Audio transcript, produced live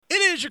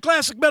is your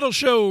Classic Metal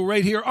Show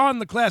right here on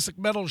the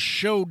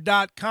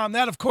ClassicMetalShow.com.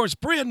 That, of course,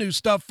 brand new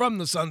stuff from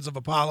the Sons of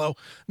Apollo.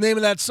 Name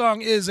of that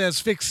song is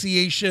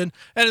Asphyxiation.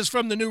 That is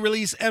from the new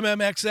release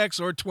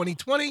MMXX or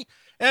 2020.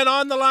 And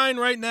on the line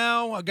right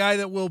now, a guy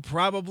that will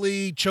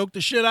probably choke the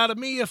shit out of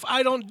me if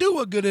I don't do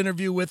a good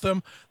interview with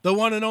him, the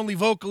one and only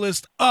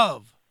vocalist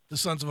of the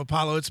Sons of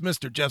Apollo. It's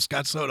Mr. Jeff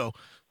Scott Soto.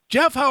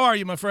 Jeff, how are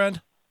you, my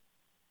friend?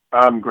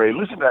 I'm great.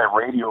 Listen to that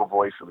radio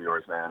voice of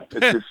yours, man.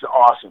 It's just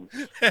awesome.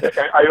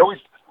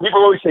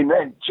 People always say,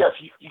 man, Jeff,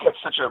 you got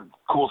such a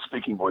cool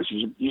speaking voice.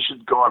 You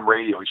should go on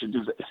radio. You should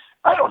do that.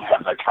 I don't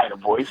have that kind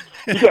of voice.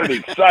 You got to be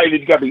excited.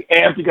 You got to be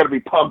amped. You got to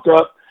be pumped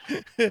up.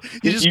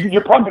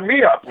 You're pumping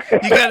me up.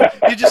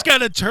 you just got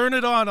to turn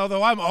it on.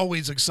 Although I'm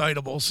always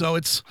excitable, so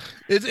it's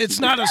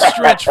not a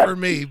stretch for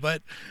me.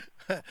 But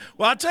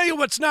well, I'll tell you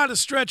what's not a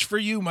stretch for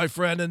you, my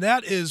friend, and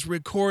that is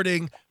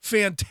recording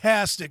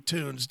fantastic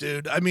tunes,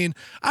 dude. I mean,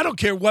 I don't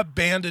care what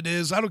band it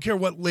is. I don't care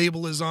what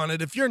label is on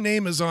it. If your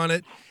name is on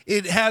it,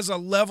 it has a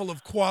level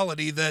of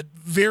quality that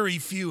very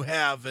few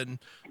have, and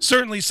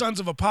certainly Sons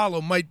of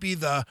Apollo might be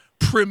the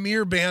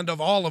premier band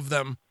of all of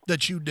them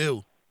that you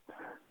do.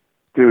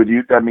 Dude,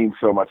 that means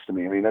so much to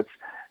me. I mean,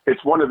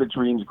 it's one of the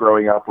dreams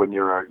growing up when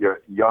you're a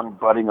young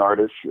budding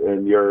artist,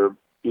 and you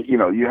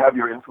have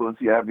your influence,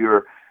 you have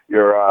your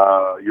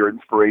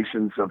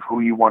inspirations of who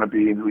you want to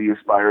be and who you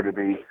aspire to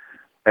be.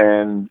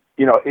 And,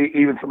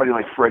 even somebody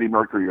like Freddie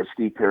Mercury or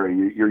Steve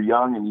Perry, you're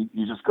young and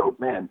you just go,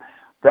 man,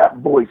 that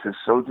voice is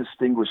so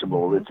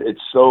distinguishable.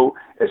 It's so,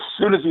 as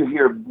soon as you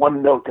hear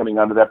one note coming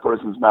out of that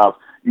person's mouth,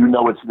 you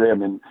know it's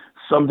them. And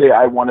someday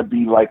I want to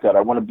be like that.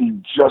 I want to be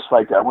just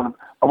like that. I want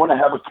to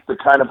have the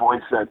kind of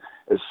voice that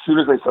as soon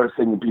as I start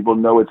singing, people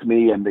know it's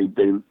me and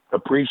they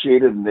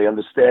appreciate it and they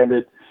understand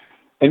it.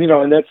 And,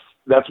 and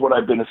that's what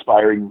I've been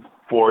aspiring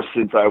for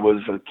since I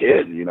was a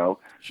kid, Sure.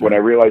 When I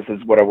realized this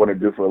is what I want to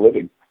do for a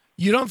living.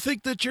 You don't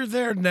think that you're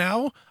there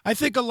now? I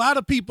think a lot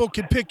of people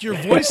can pick your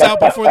voice out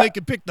before they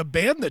can pick the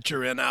band that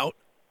you're in out.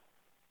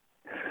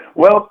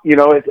 Well,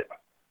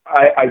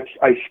 I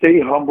stay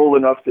humble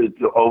enough to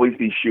always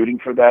be shooting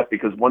for that,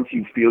 because once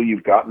you feel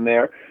you've gotten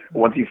there,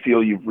 once you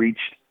feel you've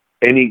reached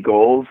any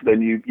goals,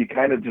 then you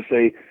kind of just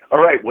say,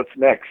 all right, what's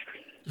next?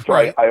 So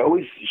right. I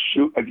always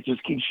shoot. I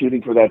just keep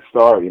shooting for that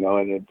star,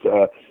 and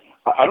it's.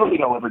 I don't think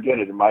I'll ever get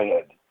it in my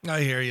head.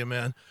 I hear you,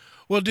 man.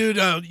 Well, dude,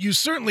 you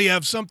certainly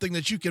have something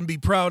that you can be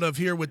proud of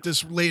here with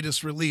this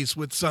latest release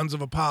with Sons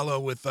of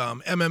Apollo with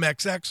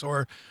MMXX,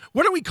 or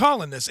what are we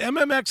calling this?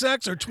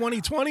 MMXX or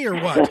 2020 or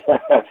what?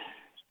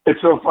 It's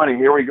so funny.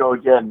 Here we go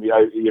again.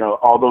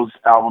 All those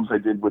albums I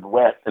did with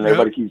Wet, and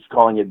everybody keeps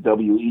calling it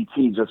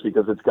WET just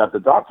because it's got the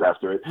dots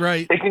after it.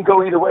 Right. It can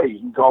go either way. You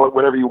can call it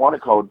whatever you want to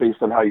call it based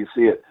on how you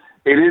see it.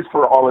 It is,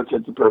 for all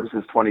intents and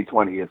purposes,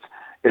 2020.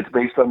 It's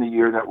based on the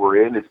year that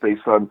we're in. It's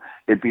based on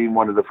it being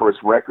one of the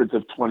first records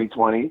of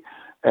 2020.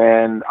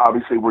 And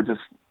obviously we're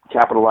just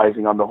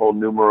capitalizing on the whole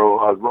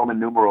Roman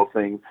numeral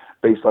thing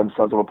based on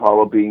Sons of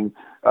Apollo being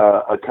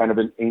a kind of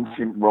an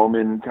ancient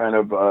Roman kind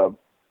of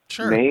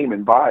name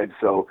and vibe.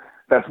 So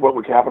that's what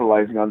we're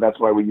capitalizing on. That's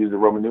why we use the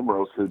Roman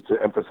numerals to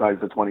emphasize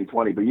the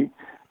 2020. But you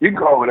can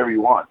call it whatever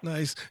you want.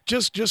 Nice.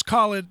 Just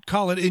call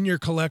it in your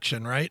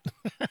collection, right?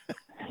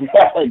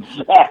 Yeah,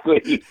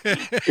 exactly.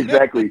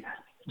 Exactly.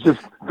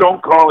 Just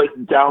don't call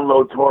it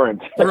download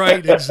torrent.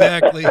 Right,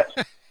 exactly.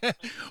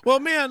 Well,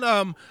 man,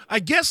 I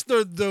guess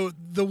the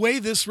way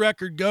this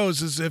record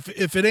goes is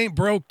if it ain't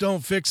broke,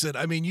 don't fix it.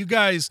 I mean, you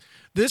guys,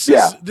 this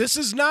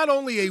is not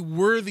only a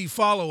worthy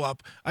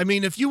follow-up. I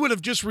mean, if you would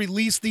have just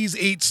released these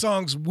 8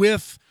 songs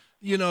with,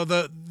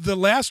 the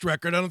last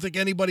record, I don't think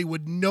anybody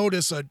would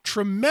notice a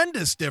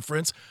tremendous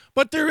difference,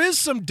 but there is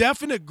some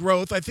definite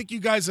growth. I think you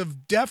guys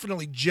have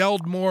definitely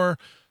gelled more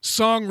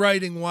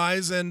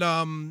songwriting-wise, and,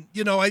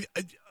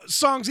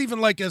 songs even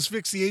like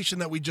Asphyxiation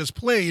that we just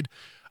played,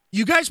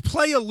 you guys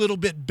play a little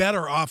bit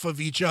better off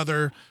of each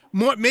other,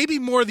 maybe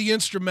more the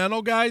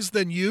instrumental guys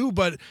than you,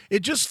 but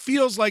it just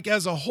feels like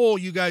as a whole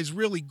you guys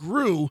really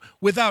grew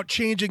without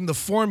changing the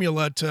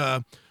formula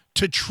to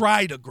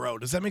try to grow.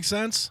 Does that make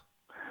sense?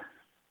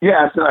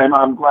 Yes, and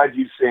I'm glad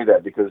you say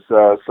that, because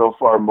so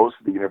far most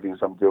of the interviews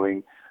I'm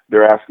doing,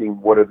 they're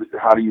asking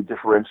how do you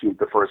differentiate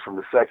the first from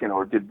the second,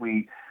 or did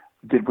we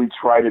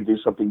try to do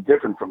something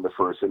different from the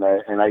first? And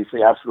I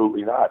say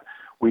absolutely not.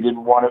 We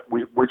didn't want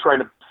to. We're trying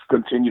to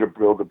continue to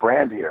build a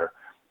brand here,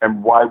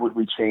 and why would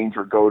we change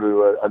or go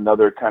to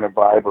another kind of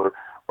vibe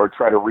or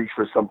try to reach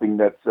for something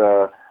that's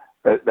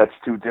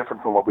too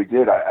different from what we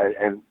did?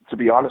 And to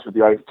be honest with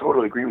you, I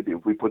totally agree with you.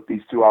 If we put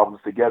these 2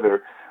 albums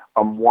together,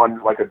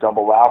 one like a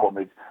double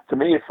album, to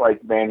me it's like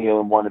Van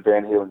Halen 1 and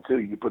Van Halen 2.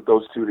 You put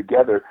those 2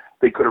 together,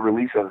 they could have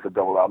released it as a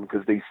double album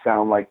because they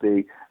sound like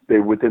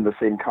they're within the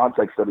same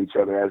context of each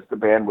other as the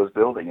band was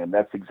building, and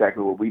that's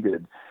exactly what we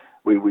did.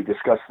 We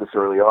discussed this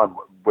early on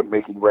when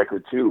making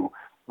record 2.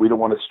 We don't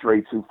want to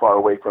stray too far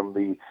away from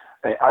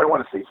I don't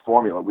want to say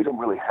formula. We don't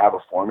really have a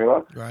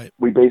formula. Right.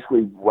 We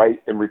basically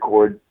write and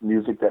record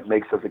music that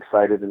makes us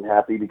excited and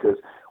happy, because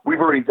we've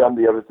already done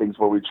the other things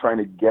where we're trying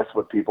to guess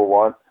what people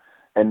want.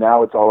 And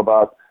now it's all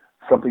about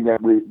something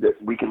that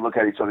we can look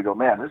at each other and go,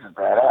 man, this is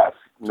badass.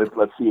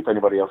 Let's see if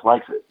anybody else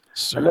likes it.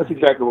 Certainly. And that's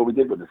exactly what we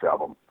did with this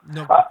album.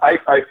 No.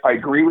 I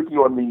agree with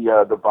you on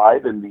the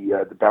vibe and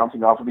the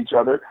bouncing off of each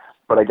other,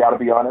 but I got to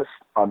be honest,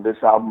 on this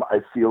album,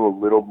 I feel a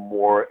little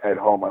more at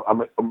home.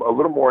 I'm a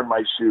little more in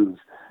my shoes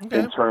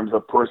in terms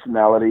of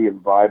personality and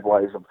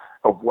vibe-wise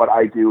of what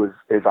I do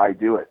as I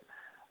do it.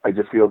 I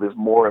just feel there's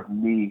more of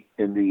me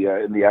in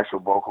the actual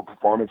vocal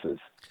performances.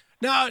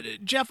 Now,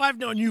 Jeff, I've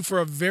known you for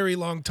a very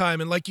long time,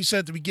 and like you said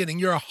at the beginning,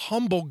 you're a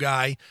humble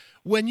guy.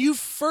 When you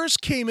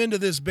first came into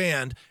this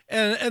band,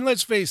 and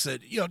let's face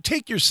it,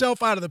 take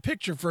yourself out of the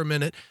picture for a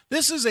minute.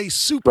 This is a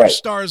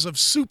superstars of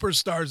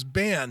superstars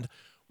band.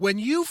 When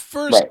you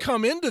first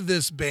come into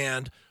this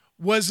band,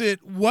 was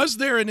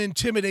there an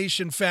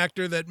intimidation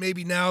factor that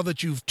maybe now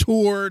that you've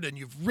toured and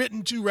you've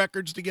written 2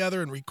 records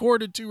together and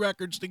recorded 2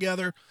 records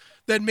together,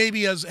 that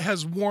maybe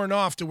has worn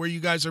off to where you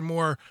guys are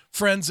more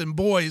friends and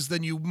boys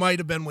than you might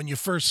have been when you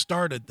first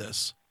started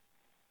this?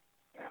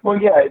 Well,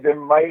 yeah, there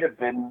might have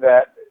been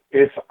that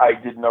if I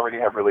didn't already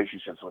have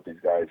relationships with these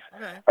guys.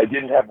 Okay. I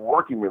didn't have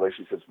working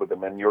relationships with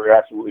them, and you're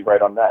absolutely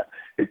right on that.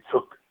 It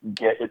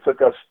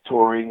took us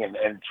touring and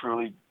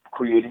truly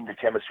creating the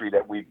chemistry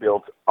that we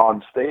built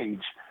on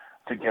stage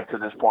to get to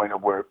this point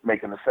of where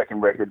making the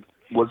second record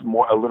was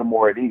a little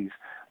more at ease.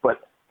 But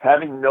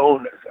I've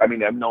known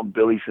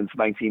Billy since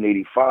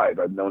 1985.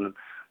 I've known,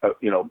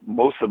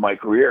 most of my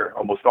career,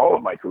 almost all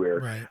of my career.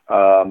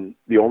 Right.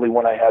 The only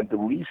one I had the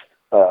least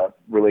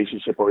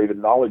relationship or even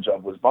knowledge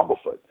of was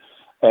Bumblefoot.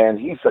 And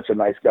he's such a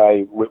nice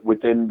guy.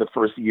 Within the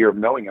first year of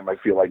knowing him, I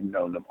feel like I've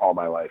known him all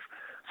my life.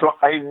 So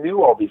I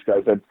knew all these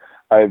guys.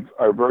 I've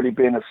already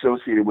been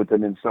associated with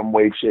them in some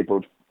way, shape,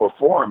 or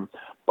form.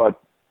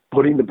 But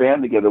putting the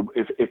band together,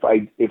 if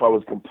I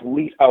was a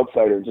complete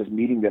outsider and just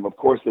meeting them, of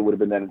course there would have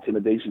been that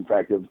intimidation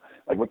factor of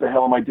like, what the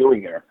hell am I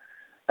doing here?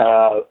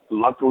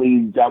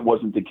 Luckily, that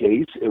wasn't the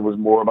case. It was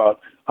more about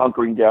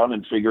hunkering down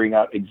and figuring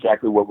out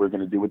exactly what we're going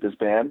to do with this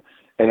band.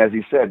 And as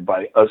he said,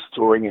 by us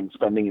touring and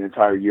spending an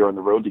entire year on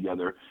the road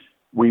together,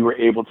 we were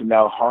able to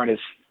now harness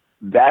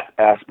that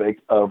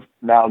aspect of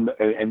now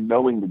and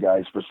knowing the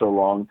guys for so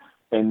long.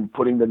 And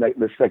putting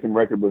the second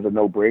record was a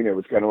no-brainer. It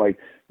was kind of like,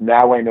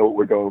 now I know what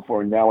we're going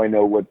for. Now I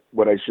know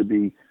what I should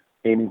be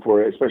aiming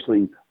for,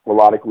 especially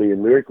melodically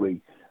and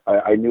lyrically.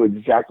 I knew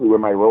exactly where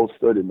my role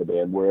stood in the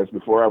band, whereas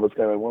before I was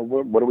kind of, well,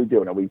 what are we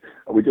doing? Are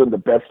we doing the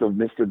best of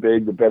Mr.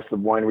 Big, the best of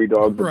Winery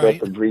Dogs, the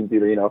best of Dream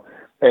Theater,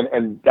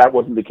 And that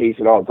wasn't the case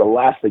at all. The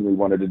last thing we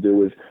wanted to do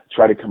was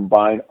try to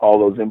combine all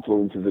those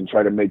influences and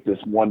try to make this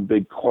one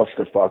big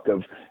clusterfuck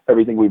of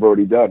everything we've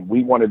already done.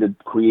 We wanted to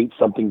create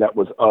something that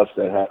was us,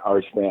 that had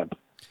our stamp.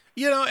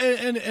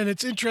 And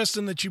it's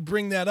interesting that you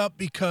bring that up,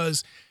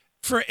 because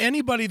for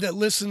anybody that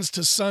listens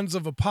to Sons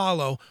of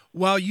Apollo,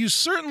 while you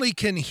certainly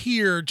can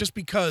hear, just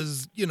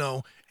because,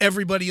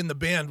 everybody in the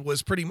band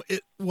was pretty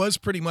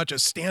much a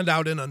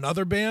standout in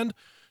another band,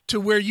 to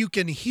where you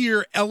can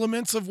hear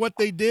elements of what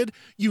they did,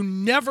 you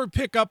never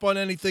pick up on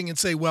anything and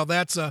say, well,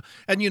 that's the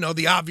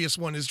obvious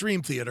one is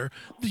Dream Theater.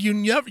 You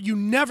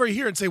never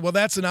hear and say, well,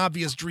 that's an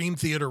obvious Dream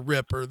Theater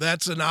rip, or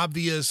that's an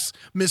obvious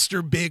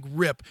Mr. Big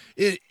rip.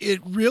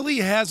 It really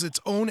has its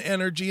own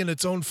energy and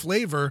its own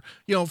flavor,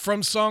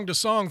 from song to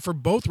song for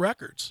both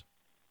records.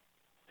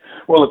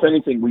 Well, if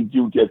anything, we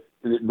do get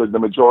the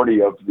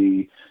majority of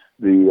the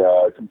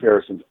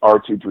comparisons are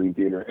to Dream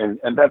Theater,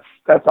 and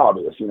that's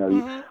obvious.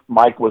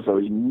 Mike was a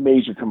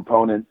major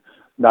component,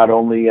 not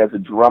only as a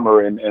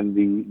drummer and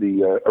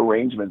the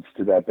arrangements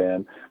to that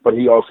band, but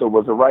he also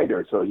was a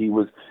writer. So he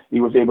was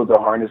able to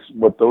harness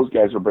what those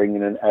guys were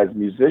bringing in as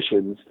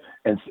musicians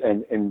and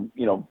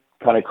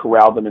kind of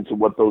corral them into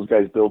what those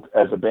guys built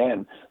as a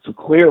band. So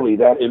clearly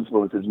that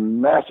influence is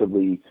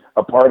massively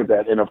a part of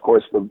that. And of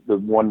course, the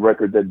one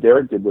record that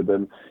Derek did with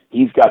them,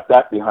 he's got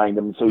that behind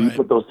him. So you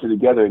put those two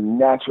together, and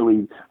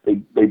naturally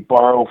they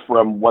borrow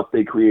from what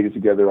they created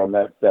together on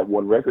that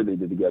one record they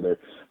did together.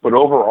 But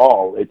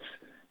overall, it's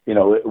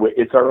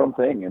our own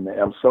thing, and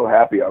I'm so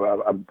happy.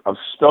 I'm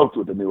stoked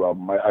with the new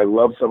album. I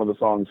love some of the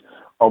songs.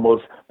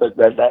 Almost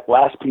that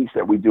last piece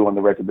that we do on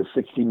the record, the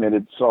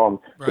 16-minute song,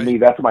 to me,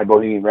 that's my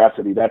Bohemian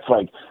Rhapsody. That's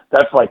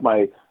like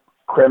my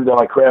creme de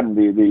la creme,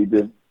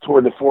 the tour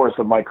de force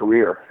of my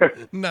career.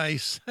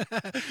 Nice.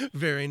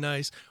 Very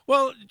nice.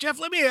 Well, Jeff,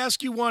 let me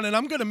ask you one, and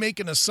I'm going to make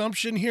an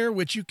assumption here,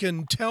 which you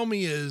can tell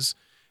me is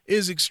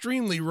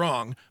extremely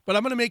wrong, but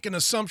I'm going to make an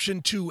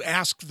assumption to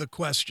ask the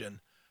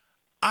question.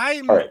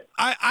 I'm,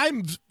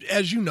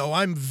 as you know,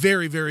 I'm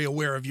very, very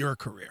aware of your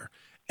career.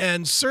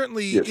 And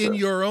certainly in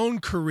your own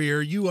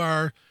career, you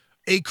are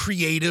a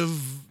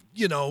creative,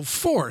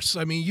 force.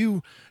 I mean,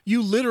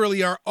 you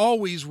literally are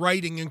always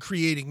writing and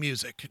creating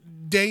music.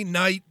 Day,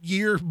 night,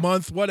 year,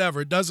 month, whatever.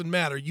 It doesn't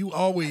matter. You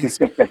always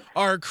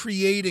are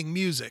creating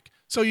music.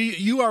 So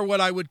you are what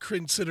I would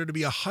consider to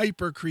be a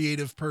hyper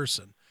creative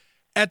person.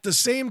 At the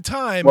same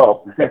time,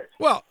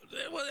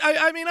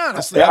 I mean,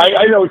 honestly,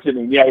 I know what you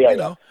mean. Yeah.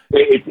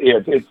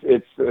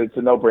 It's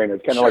a no-brainer.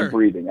 It's kind of like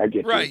breathing. I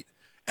get you. Right.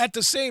 at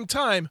the same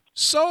time,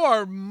 so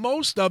are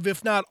most of,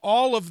 if not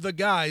all of the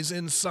guys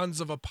in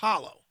Sons of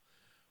Apollo,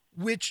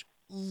 which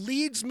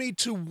leads me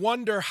to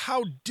wonder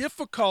how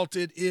difficult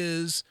it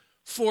is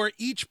for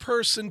each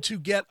person to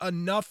get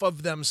enough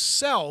of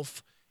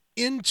themselves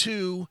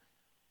into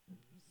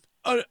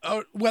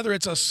whether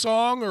it's a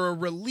song or a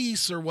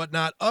release or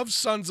whatnot of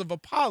Sons of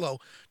Apollo,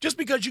 just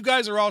because you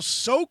guys are all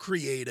so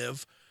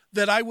creative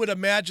that I would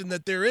imagine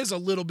that there is a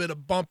little bit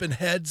of bumping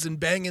heads and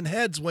banging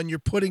heads when you're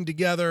putting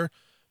together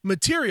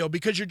material,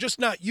 because you're just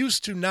not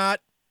used to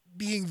not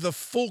being the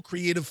full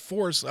creative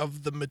force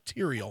of the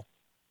material.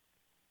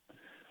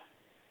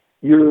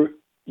 You're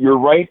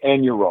right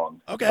and you're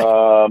wrong. Okay.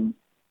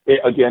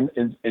 Again,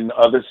 in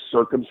other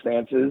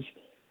circumstances,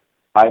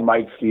 I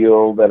might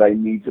feel that I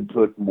need to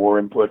put more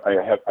input.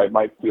 I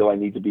might feel I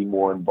need to be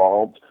more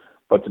involved.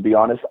 But to be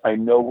honest, I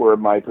know where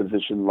my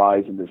position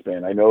lies in this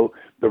band. I know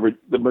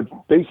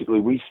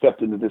basically we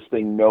stepped into this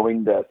thing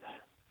knowing that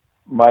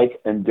Mike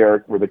and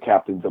Derek were the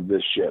captains of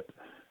this ship.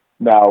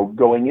 Now,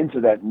 going into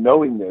that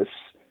knowing this,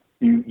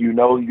 you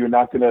know you're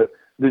not going to.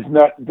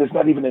 There's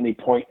not even any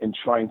point in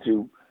trying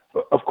to.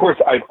 Of course,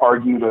 I've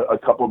argued a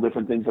couple of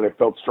different things that I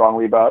felt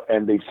strongly about,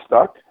 and they've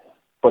stuck.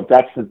 But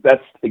that's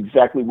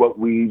exactly what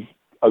we've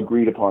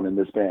agreed upon in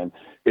this band.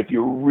 If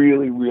you're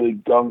really, really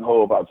gung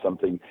ho about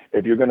something,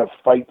 if you're going to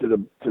fight to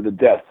the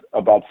death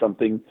about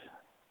something,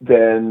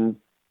 then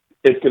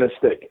it's going to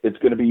stick. It's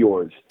going to be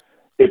yours.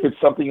 If it's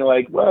something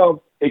like,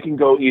 well, it can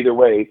go either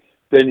way,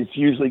 then it's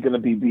usually going to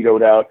be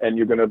vetoed out, and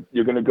you're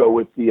going to go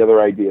with the other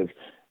ideas.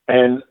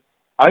 And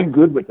I'm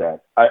good with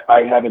that.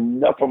 I have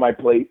enough on my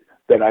plate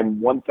that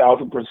I'm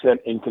 1,000%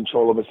 in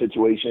control of a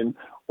situation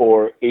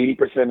or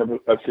 80% of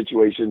a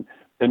situation.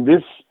 And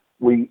this,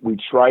 we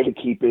try to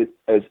keep it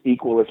as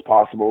equal as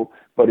possible.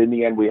 But in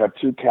the end, we have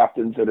two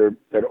captains that are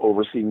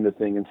overseeing the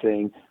thing and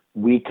saying,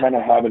 we kind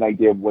of have an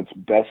idea of what's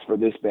best for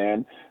this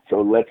band.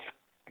 So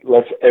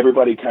let's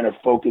everybody kind of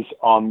focus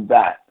on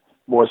that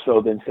more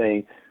so than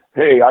saying,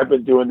 hey, I've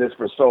been doing this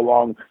for so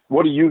long.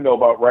 What do you know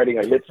about writing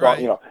a hit song? Right.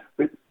 You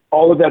know,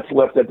 all of that's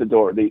left at the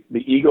door. The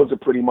egos are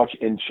pretty much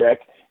in check.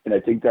 And I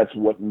think that's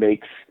what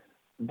makes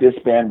this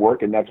band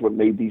work, and that's what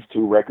made these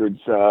two records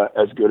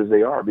as good as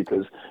they are,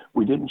 because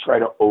we didn't try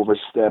to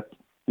overstep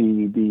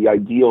the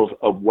ideals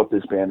of what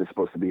this band is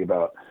supposed to be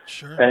about.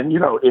 Sure. And, you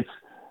know,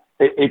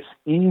 it's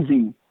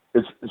easy.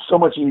 It's so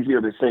much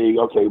easier to say,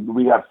 okay,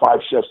 we have 5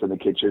 chefs in the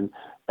kitchen,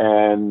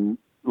 and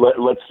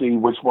let's see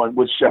which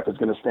chef is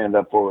going to stand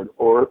up for it.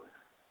 Or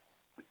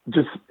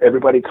just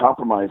everybody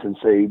compromise and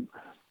say,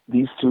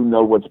 these two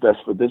know what's best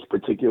for this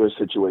particular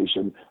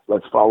situation.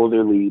 Let's follow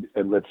their lead,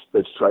 and let's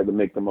try to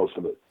make the most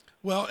of it.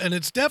 Well, and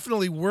it's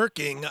definitely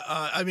working.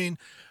 I mean,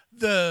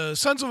 the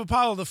Sons of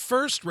Apollo, the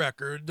first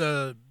record,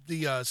 the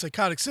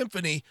Psychotic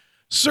Symphony,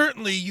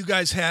 certainly you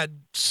guys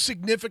had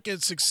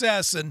significant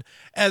success. And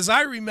as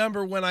I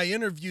remember when I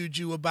interviewed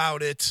you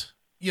about it,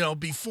 you know,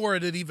 before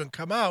it had even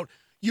come out,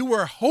 you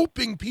were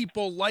hoping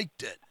people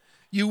liked it.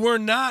 You were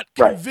not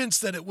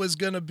convinced that it was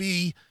going to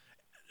be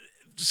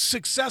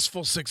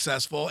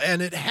successful,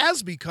 and it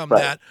has become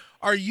that.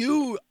 Are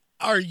you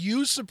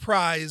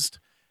surprised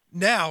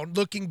now,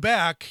 looking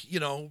back, you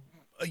know,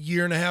 a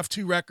year and a half,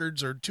 2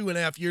 records, or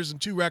 2.5 years and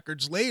 2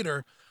 records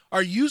later,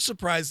 are you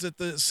surprised at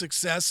the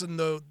success and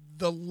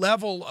the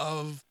level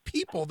of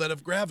people that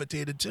have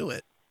gravitated to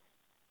it?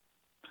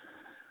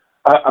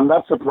 I'm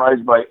not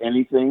surprised by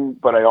anything,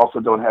 but I also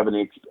don't have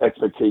any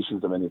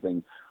expectations of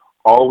anything.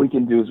 All we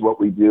can do is what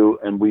we do,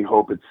 and we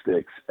hope it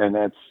sticks. And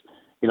that's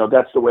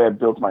the way I've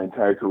built my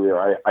entire career.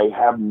 I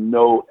have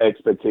no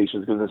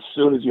expectations, because as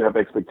soon as you have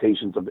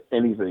expectations of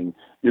anything,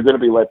 you're going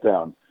to be let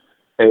down.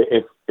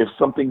 If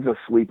something's a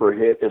sleeper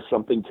hit, if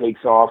something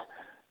takes off,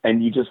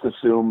 and you just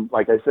assume,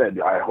 like I said,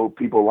 I hope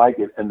people like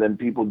it, and then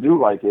people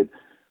do like it,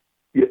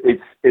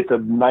 it's a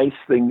nice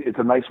thing. It's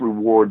a nice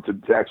reward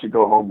to actually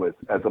go home with,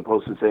 as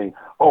opposed to saying,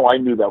 oh, I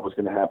knew that was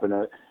going to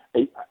happen.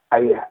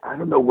 I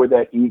don't know where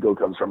that ego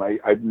comes from.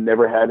 I've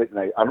never had it,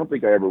 and I don't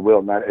think I ever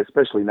will,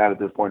 especially not at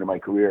this point in my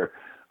career.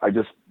 I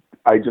just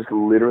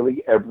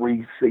literally,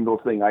 every single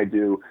thing I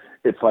do,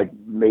 it's like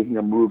making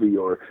a movie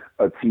or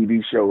a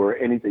TV show or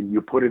anything.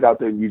 You put it out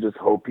there and you just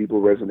hope people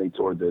resonate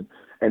towards it.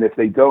 And if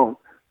they don't,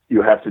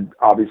 you have to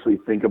obviously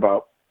think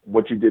about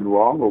what you did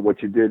wrong, or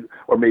what you did,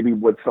 or maybe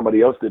what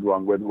somebody else did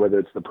wrong, whether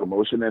it's the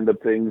promotion end of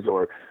things,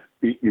 or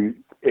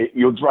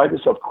you'll drive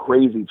yourself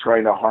crazy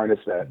trying to harness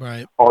that.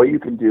 Right. All you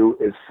can do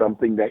is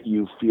something that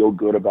you feel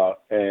good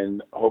about,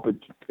 and hope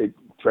it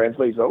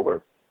translates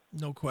over.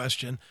 No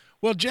question.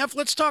 Well, Jeff,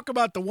 let's talk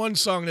about the one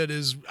song that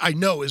I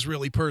know is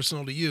really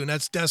personal to you, and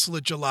that's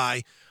Desolate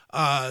July.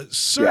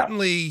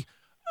 Certainly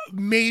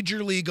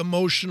major league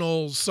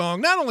emotional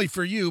song, not only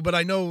for you, but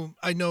I know,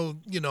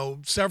 you know,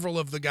 several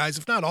of the guys,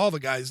 if not all the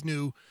guys,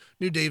 knew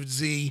David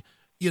Z,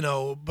 you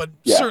know, but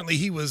certainly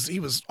he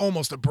was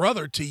almost a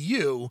brother to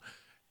you,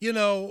 you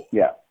know.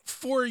 Yeah.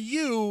 For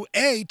you,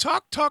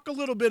 talk a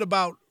little bit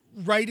about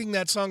writing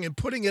that song and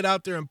putting it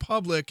out there in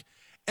public,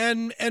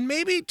 and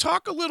maybe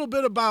talk a little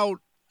bit about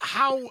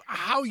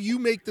how you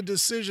make the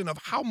decision of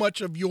how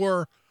much of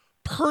your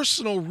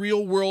personal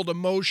real world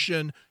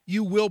emotion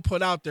you will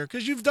put out there,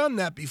 because you've done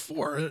that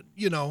before, and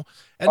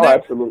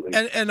absolutely.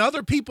 And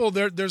other people,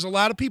 there's a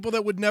lot of people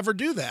that would never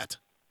do that.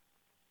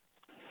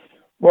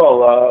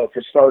 Well,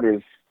 for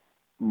starters,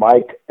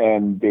 Mike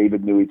and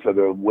David knew each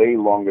other way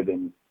longer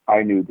than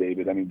I knew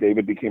David. I mean,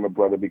 David became a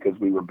brother because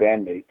we were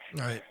bandmates.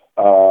 Right.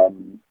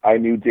 I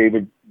knew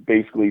David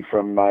basically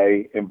from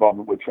my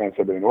involvement with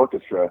Trans-Siberian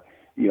Orchestra.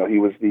 He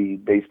was the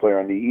bass player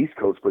on the East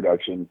Coast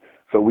production,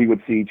 so we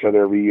would see each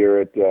other every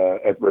year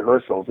at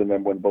rehearsals. And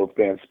then when both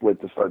bands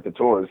split to start the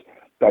tours,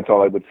 that's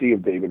all I would see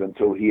of David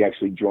until he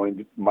actually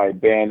joined my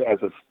band as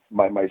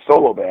my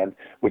solo band,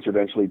 which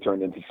eventually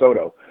turned into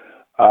Soto.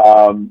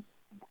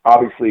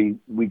 Obviously,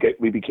 we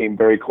became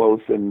very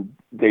close, and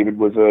David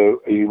was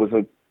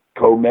a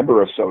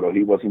co-member of Soto.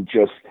 He wasn't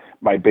just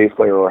my bass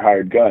player or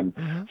hired gun.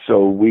 Mm-hmm.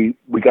 So we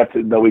got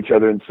to know each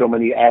other in so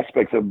many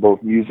aspects of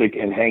both music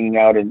and hanging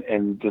out,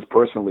 and just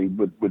personally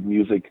with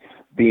music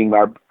being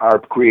our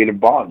creative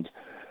bond.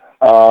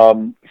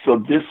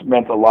 So this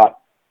meant a lot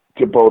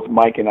to both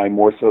Mike and I,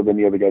 more so than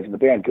the other guys in the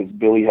band, because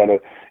Billy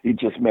he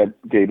just met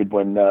David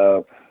when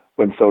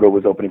Soto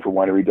was opening for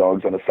Winery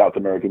Dogs on a South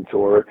American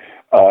tour.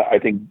 I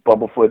think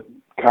Bumblefoot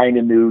kind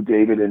of knew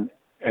David,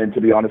 and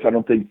to be honest, I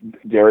don't think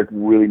Derek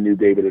really knew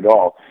David at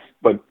all.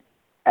 But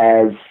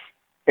as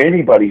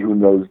anybody who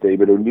knows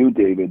David or knew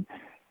David,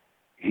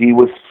 he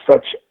was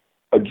such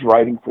a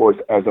driving force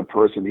as a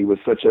person. He was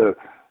such a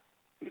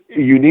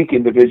unique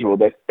individual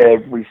that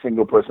every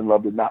single person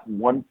loved it. Not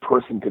one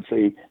person could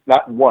say,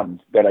 not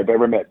one that I've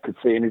ever met could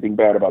say anything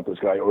bad about this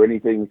guy or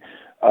anything,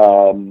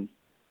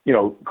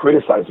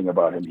 criticizing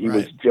about him. He Right.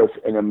 was just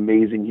an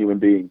amazing human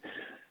being.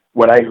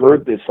 When I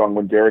heard this song,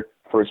 when Derek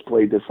first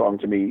played this song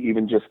to me,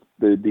 even just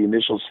the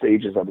initial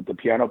stages of it, the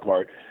piano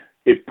part,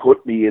 it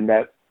put me in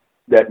that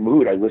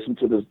mood. I listened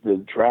to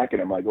the track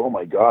and I'm like, oh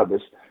my God,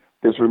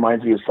 this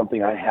reminds me of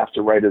something I have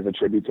to write as a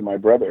tribute to my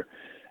brother.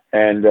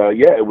 And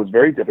it was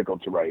very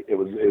difficult to write. It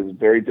was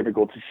very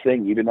difficult to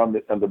sing. Even on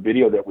the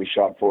video that we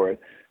shot for it,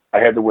 I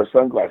had to wear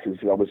sunglasses.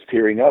 I was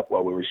tearing up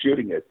while we were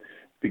shooting it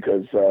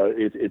because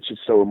it's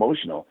just so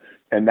emotional.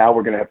 And now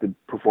we're going to have to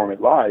perform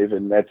it live,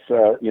 and that's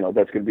going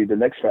to be the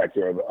next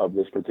factor of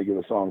this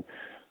particular song.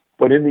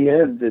 But in the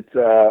end,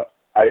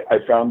 I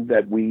found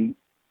that we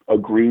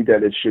agreed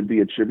that it should be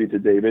a tribute to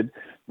David.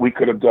 We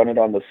could have done it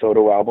on the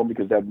Soto album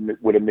because that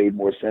would have made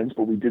more sense,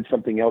 but we did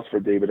something else for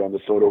David on the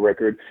Soto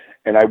record,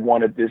 and I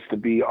wanted this to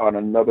be on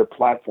another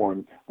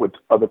platform with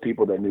other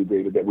people that knew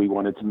David, that we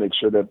wanted to make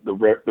sure that the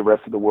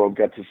rest of the world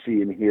got to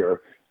see and hear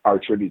our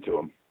tribute to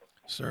him.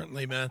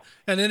 Certainly, man.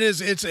 And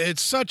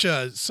it's such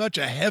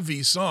a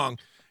heavy song,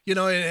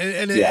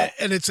 and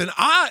it's an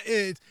odd,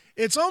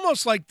 it's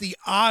almost like the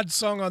odd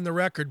song on the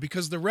record,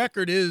 because the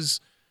record is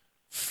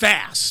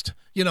fast,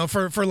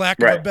 for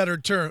lack of a better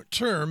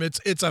term.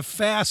 It's a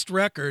fast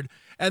record.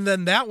 And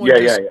then that one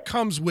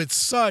comes with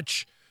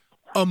such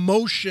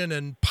emotion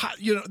and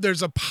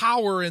there's a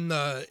power in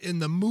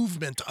the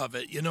movement of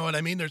it. You know what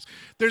I mean?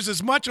 There's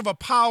as much of a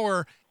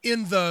power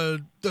in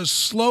the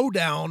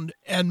slowdown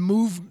and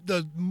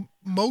the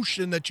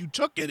motion that you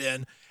took it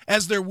in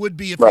as there would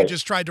be if you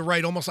just tried to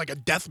write almost like a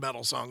death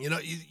metal song. You know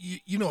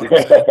what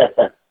I'm saying?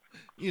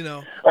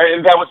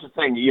 And that was the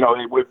thing.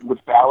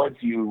 With ballads,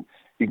 you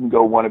can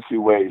go one of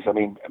two ways. I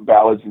mean,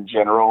 ballads in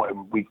general,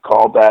 and we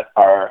call that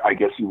I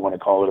guess you want to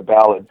call it a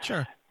ballad.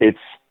 Sure.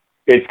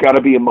 It's got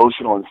to be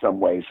emotional in some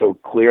way. So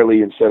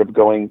clearly, instead of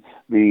going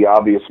the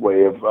obvious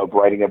way of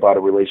writing about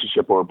a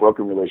relationship or a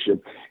broken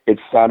relationship, it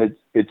sounded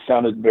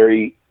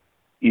very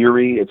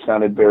eerie. It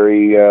sounded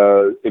very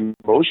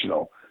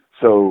emotional.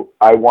 So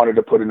I wanted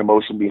to put an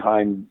emotion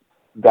behind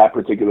that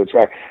particular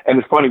track. And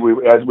it's funny,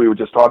 as we were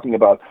just talking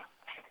about,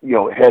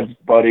 heads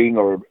butting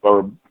or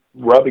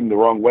rubbing the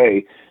wrong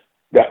way.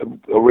 That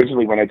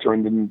originally, when I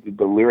turned in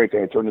the lyric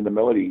and I turned in the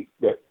melody,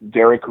 that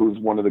Derek, who's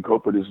one of the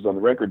co-producers on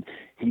the record,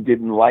 he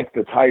didn't like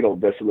the title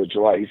 "Desolate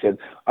July." He said,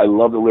 "I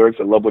love the lyrics.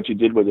 I love what you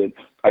did with it.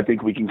 I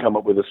think we can come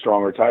up with a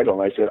stronger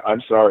title." And I said, "I'm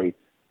sorry.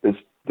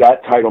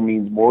 That title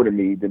means more to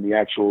me than the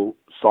actual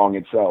song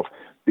itself,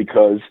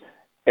 because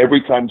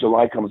every time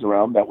July comes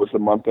around, that was the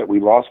month that we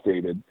lost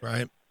David.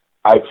 Right.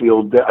 I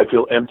feel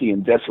empty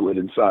and desolate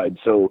inside."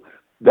 So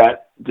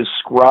that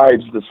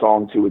describes the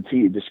song to a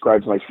T. It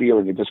describes my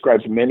feeling. It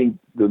describes the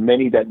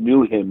many that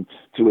knew him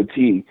to a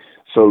T.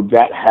 So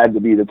that had to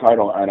be the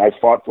title, and I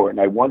fought for it, and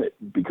I won it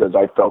because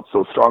I felt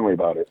so strongly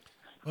about it.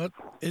 Well,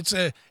 it's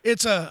a.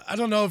 I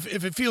don't know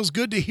if it feels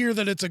good to hear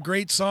that it's a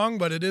great song,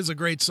 but it is a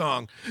great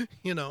song.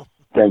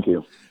 Thank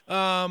you.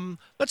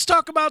 Let's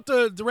talk about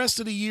the rest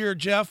of the year,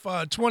 Jeff.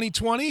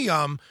 2020.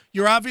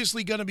 You're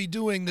obviously going to be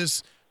doing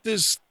this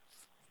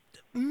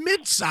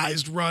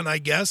mid-sized run, I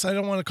guess. I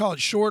don't want to call it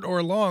short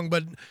or long,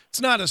 but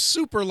it's not a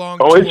super long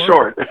tour. It's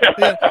short.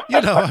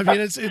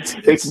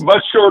 It's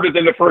much shorter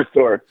than the first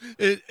tour.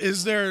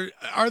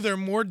 Are there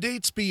more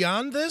dates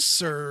beyond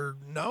this, or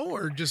no,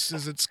 or just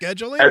is it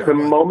scheduling? At the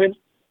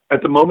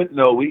moment,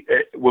 no.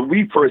 When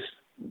we first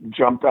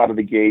jumped out of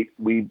the gate.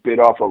 We bit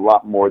off a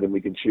lot more than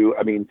we can chew.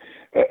 I mean,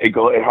 it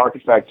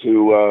harkens back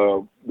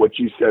to what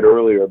you said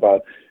earlier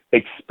about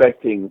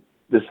expecting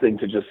this thing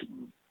to just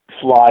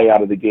fly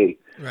out of the gate.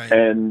 Right.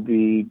 And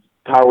the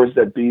powers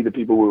that be, the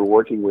people we were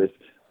working with,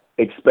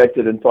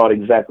 expected and thought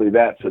exactly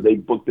that. So they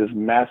booked this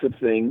massive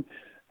thing,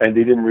 and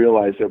they didn't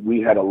realize that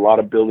we had a lot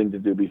of building to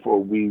do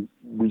before we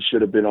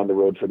should have been on the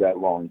road for that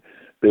long.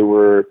 There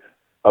were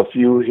a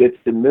few hits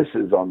and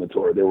misses on the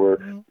tour. There were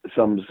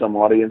some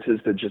audiences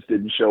that just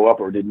didn't show up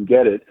or didn't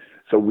get it.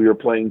 So we were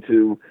playing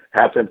to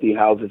half-empty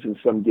houses in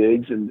some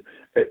gigs, and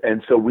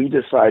so we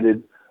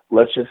decided,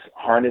 let's just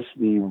harness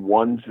the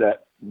ones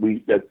that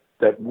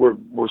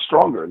were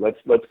stronger.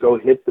 Let's go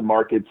hit the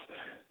markets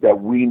that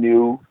we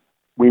knew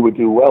we would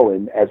do well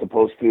in, as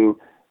opposed to,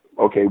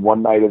 okay,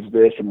 one night is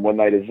this and one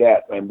night is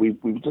that. And we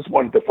just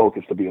wanted the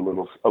focus to be a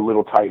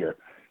little tighter.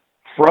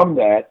 From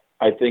that,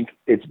 I think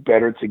it's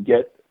better to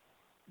get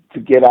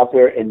out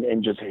there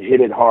and just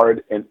hit it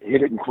hard and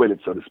hit it and quit it,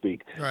 so to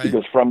speak. Right.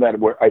 Because from that,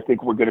 I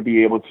think we're going to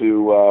be able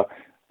to.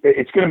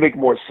 It's going to make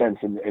more sense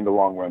in the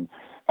long run.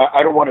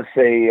 I don't want to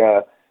say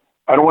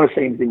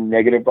anything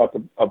negative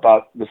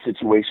about the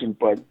situation,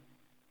 but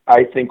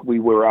I think we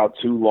were out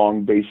too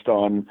long based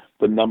on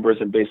the numbers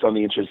and based on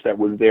the interest that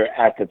was there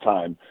at the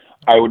time.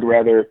 I would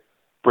rather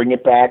bring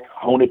it back,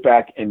 hone it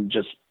back, and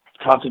just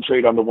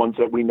concentrate on the ones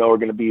that we know are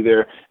going to be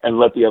there and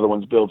let the other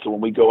ones build. So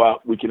when we go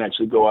out, we can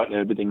actually go out and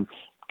everything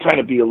kind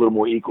of be a little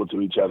more equal to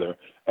each other.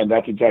 And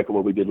that's exactly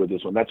what we did with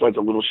this one. That's why it's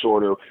a little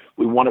shorter.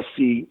 We want to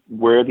see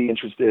where the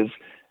interest is,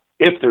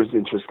 if there's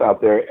interest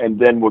out there, and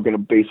then we're going to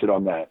base it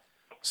on that.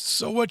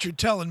 So what you're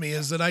telling me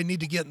is that I need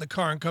to get in the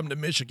car and come to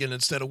Michigan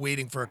instead of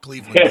waiting for a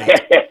Cleveland date.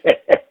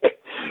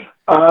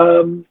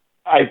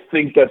 I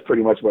think that's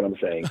pretty much what I'm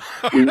saying.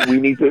 We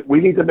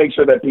need to make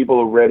sure that people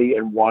are ready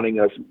and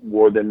wanting us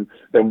more than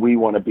we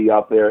want to be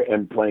out there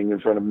and playing in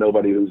front of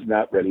nobody who's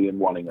not ready and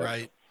wanting us.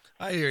 Right.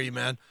 I hear you,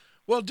 man.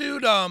 Well,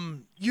 dude,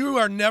 you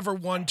are never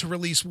one to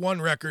release one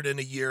record in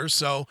a year.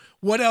 So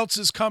what else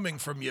is coming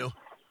from you?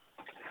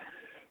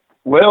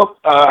 Well,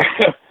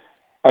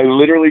 I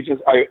literally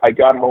I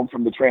got home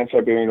from the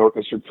Trans-Siberian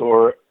Orchestra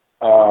tour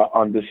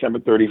on December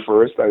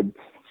 31st. I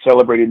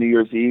celebrated New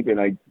Year's Eve, and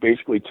I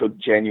basically took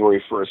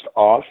January 1st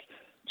off.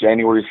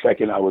 January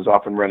 2nd, I was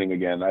off and running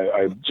again.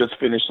 I just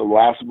finished the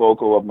last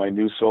vocal of my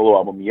new solo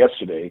album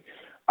yesterday.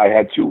 I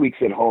had 2 weeks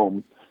at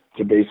home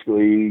to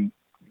basically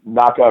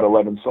knock out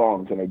 11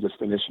 songs, and I just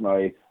finished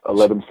my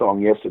 11th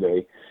song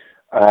yesterday.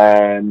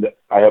 And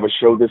I have a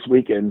show this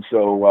weekend,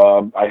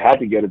 so I had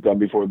to get it done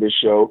before this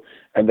show.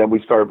 And then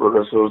we start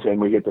rehearsals, and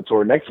we hit the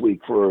tour next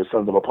week for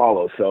Sons of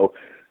Apollo. So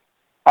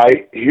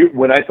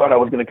when I thought I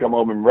was going to come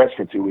home and rest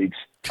for 2 weeks,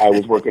 I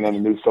was working on a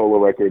new solo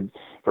record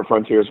for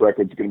Frontiers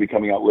Records. It's going to be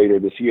coming out later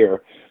this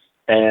year.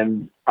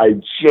 And I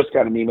just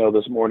got an email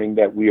this morning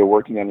that we are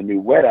working on a new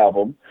Wet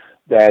album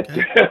that,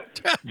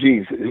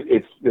 geez,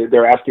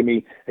 they're asking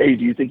me, hey,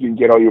 do you think you can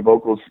get all your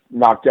vocals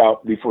knocked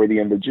out before the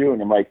end of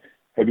June? I'm like,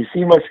 have you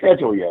seen my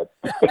schedule yet?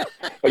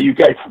 Are you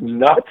guys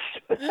nuts?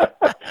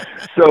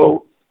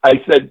 So I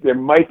said there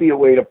might be a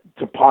way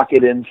to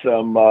pocket in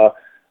some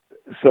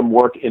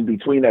work in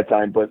between that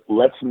time, but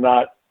let's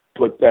not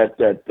put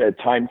that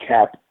time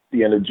cap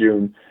the end of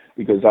June,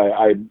 because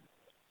I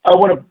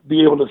want to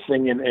be able to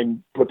sing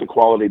and put the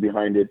quality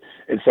behind it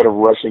instead of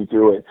rushing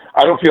through it.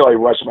 I don't feel I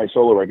rushed my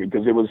solo record,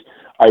 because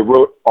I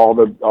wrote all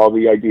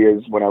the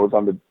ideas when I was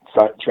on the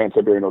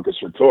Trans-Siberian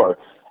Orchestra tour.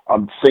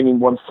 I'm singing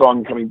one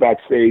song, coming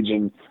backstage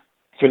and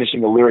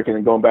finishing a lyric, and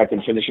then going back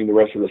and finishing the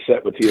rest of the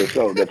set with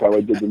TSO. That's how I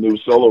did the new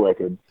solo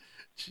record.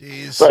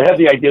 Jeez. So I had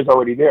the ideas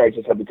already there. I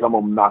just had to come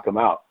home and knock them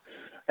out.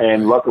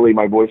 And luckily,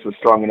 my voice was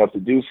strong enough to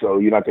do so.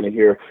 You're not going to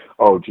hear,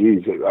 oh,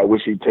 geez, I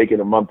wish he'd taken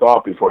a month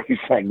off before he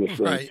sang this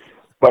thing. Right.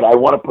 But I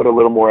want to put a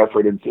little more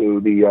effort into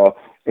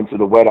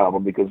the Wet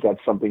album, because that's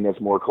something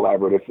that's more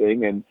collaborative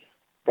thing. And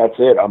that's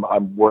it.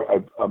 I'm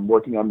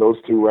working on those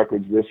two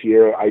records this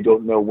year. I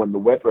don't know when the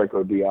Wet record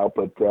will be out,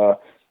 but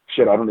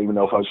shit, I don't even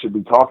know if I should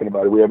be talking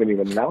about it. We haven't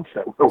even announced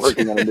that we're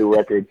working on a new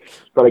record,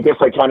 but I guess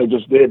I kind of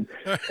just did.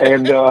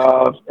 And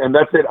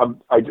that's it.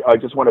 I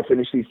just want to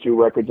finish these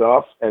two records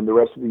off, and the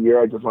rest of the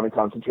year I just want to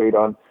concentrate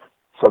on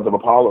Sons of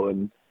Apollo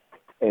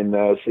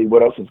and see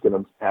what else is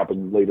going to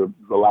happen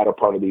the latter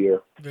part of the year.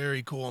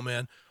 Very cool,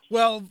 man.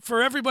 Well,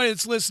 for everybody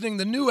that's listening,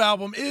 the new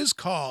album is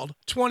called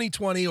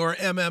 2020 or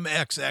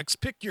MMXX.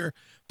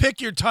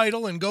 Pick your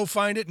title and go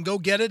find it and go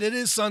get it. It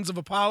is Sons of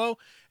Apollo.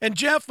 And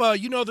Jeff,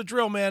 you know the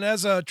drill, man.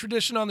 As a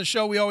tradition on the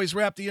show, we always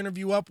wrap the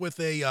interview up with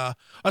a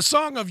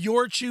song of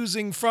your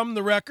choosing from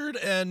the record,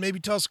 and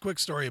maybe tell us a quick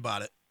story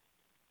about it.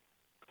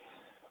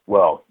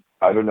 Well,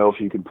 I don't know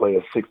if you can play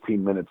a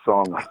 16-minute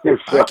song on your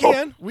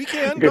show. We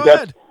can. Go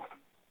ahead.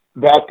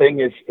 That thing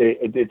is,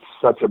 it's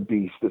such a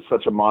beast. It's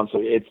such a monster.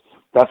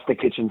 That's the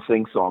kitchen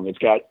sink song. It's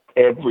got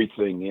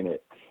everything in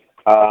it.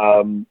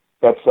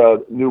 That's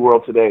New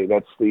World Today.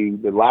 That's the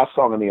last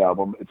song on the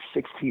album. It's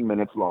 16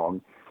 minutes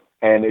long,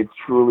 and it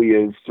truly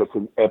is just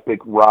an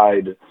epic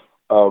ride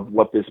of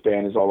what this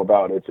band is all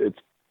about. It's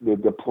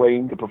the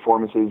playing, the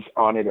performances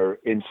on it are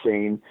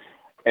insane,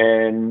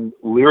 and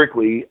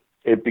lyrically,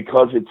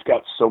 because it's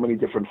got so many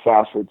different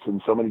facets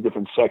and so many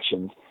different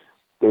sections.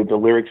 The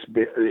lyrics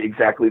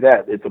exactly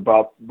that. It's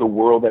about the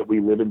world that we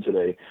live in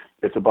today.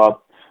 It's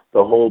about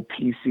the whole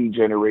PC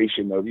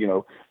generation of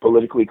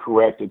politically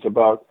correct. It's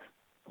about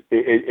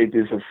it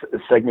is a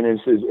segment is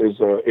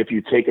if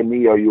you take a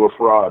knee, are you a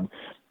fraud?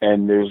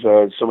 And there's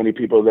so many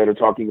people that are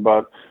talking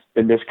about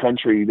in this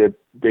country that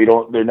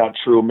they're not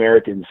true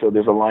Americans. So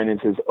there's a line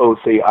that says, "Oh,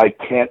 say I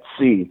can't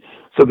see."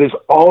 So there's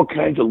all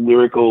kinds of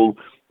lyrical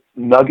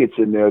nuggets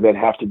in there that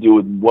have to do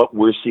with what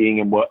we're seeing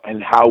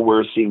and how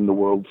we're seeing the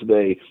world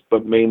today,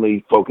 but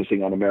mainly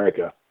focusing on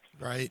America.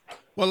 Right.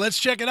 Well, let's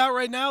check it out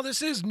right now.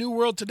 This is New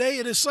World Today.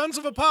 It is Sons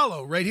of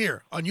Apollo right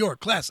here on your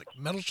Classic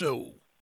Metal Show.